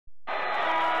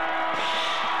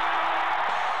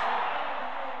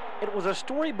It was a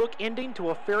storybook ending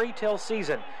to a fairy tale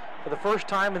season. For the first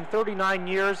time in 39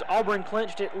 years, Auburn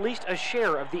clinched at least a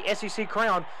share of the SEC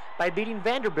crown by beating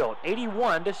Vanderbilt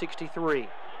 81-63.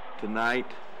 Tonight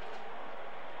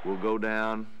will go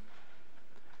down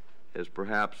as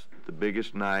perhaps the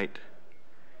biggest night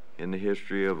in the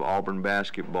history of Auburn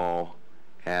basketball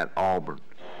at Auburn.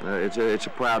 It's a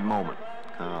proud moment,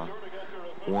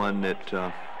 one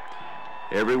that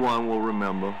everyone will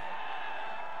remember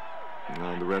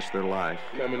the rest of their life.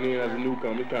 Coming in as a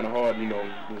newcomer, it's kind of hard,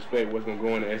 to expect what's going to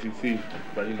go in the SEC.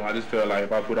 But, I just felt like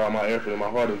if I put all my effort and my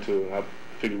heart into it, I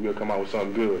figured we'll come out with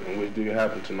something good, and which did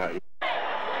happen tonight.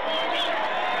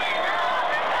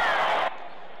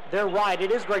 They're right.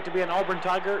 It is great to be an Auburn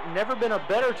Tiger. Never been a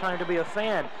better time to be a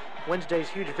fan. Wednesday's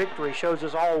huge victory shows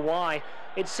us all why.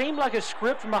 It seemed like a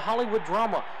script from a Hollywood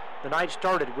drama. The night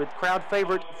started with crowd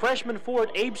favorite freshman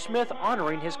forward Abe Smith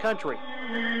honoring his country.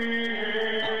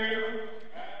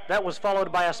 That was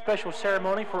followed by a special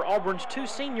ceremony for Auburn's two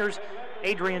seniors,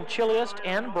 Adrian Chiliest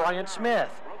and Bryant Smith.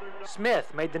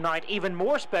 Smith made the night even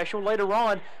more special later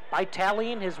on by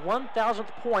tallying his 1,000th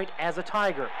point as a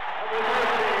Tiger.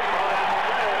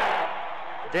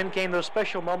 Then came those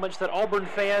special moments that Auburn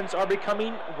fans are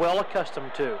becoming well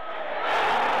accustomed to.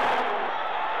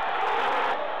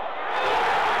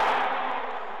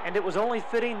 And it was only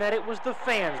fitting that it was the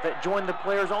fans that joined the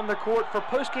players on the court for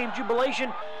post-game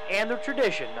jubilation and the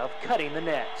tradition of cutting the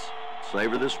nets.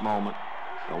 Savor this moment.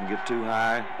 Don't get too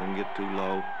high, don't get too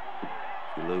low. If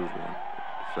you lose one,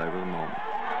 savor the moment.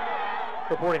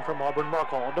 Reporting from Auburn, Marc,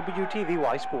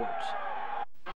 WTVY Sports.